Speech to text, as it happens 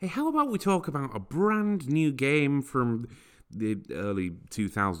Hey, how about we talk about a brand new game from the early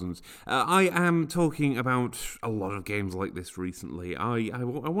 2000s? I am talking about a lot of games like this recently. I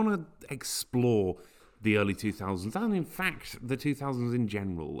want to explore the early 2000s, and in fact, the 2000s in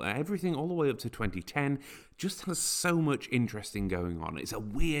general. Everything all the way up to 2010 just has so much interesting going on. It's a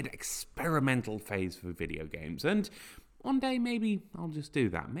weird experimental phase for video games, and one day maybe I'll just do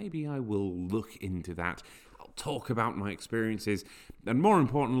that. Maybe I will look into that. I'll talk about my experiences, and more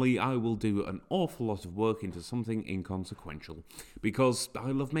importantly, I will do an awful lot of work into something inconsequential, because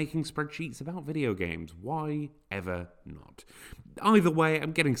I love making spreadsheets about video games. Why ever not? Either way,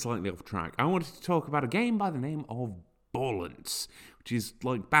 I'm getting slightly off track. I wanted to talk about a game by the name of Ballance, which is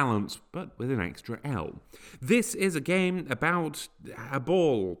like balance, but with an extra L. This is a game about a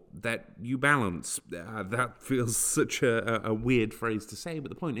ball that you balance. That feels such a weird phrase to say, but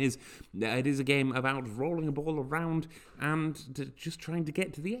the point is, it is a game about rolling a ball around and just trying to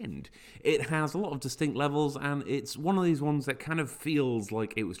get to the end. It has a lot of distinct levels, and it's one of these ones that kind of feels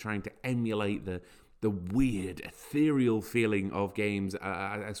like it was trying to emulate the weird, ethereal feeling of games,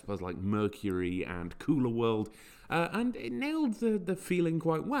 I suppose, like Mercury and Cooler World, and it nailed the feeling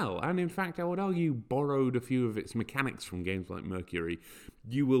quite well, and in fact, I would argue borrowed a few of its mechanics from games like Mercury.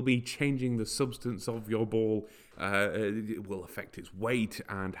 You will be changing the substance of your ball, it will affect its weight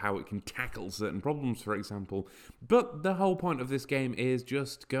and how it can tackle certain problems, for example, but the whole point of this game is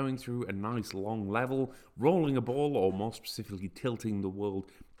just going through a nice long level, rolling a ball, or more specifically tilting the world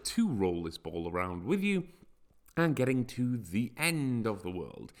to roll this ball around with you, and getting to the end of the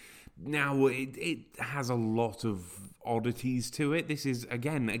world. Now, it has a lot of oddities to it. This is,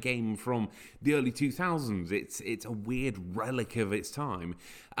 again, a game from the early 2000s. It's a weird relic of its time.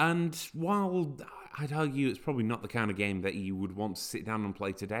 And while I'd argue it's probably not the kind of game that you would want to sit down and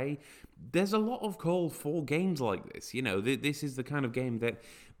play today, there's a lot of call for games like this. You know, this is the kind of game that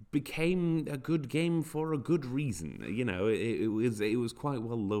became a good game for a good reason. You know, it was quite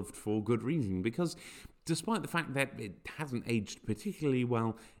well loved for good reason, because despite the fact that it hasn't aged particularly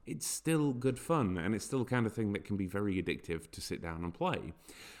well, it's still good fun, and it's still the kind of thing that can be very addictive to sit down and play.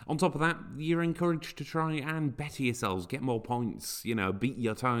 On top of that, you're encouraged to try and better yourselves, get more points, you know, beat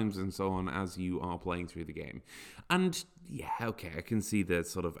your times and so on as you are playing through the game. And yeah, okay, I can see the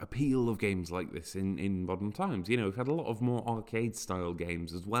sort of appeal of games like this in modern times. You know, we've had a lot of more arcade-style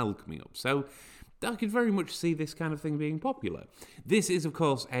games as well coming up, so I could very much see this kind of thing being popular. This is, of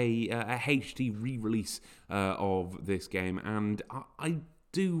course, a HD re-release of this game, and I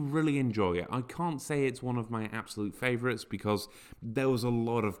do really enjoy it. I can't say it's one of my absolute favourites, because there was a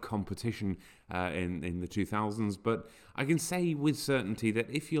lot of competition in the 2000s, but I can say with certainty that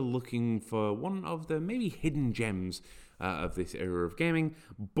if you're looking for one of the maybe hidden gems of this era of gaming,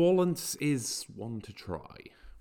 Ballance is one to try.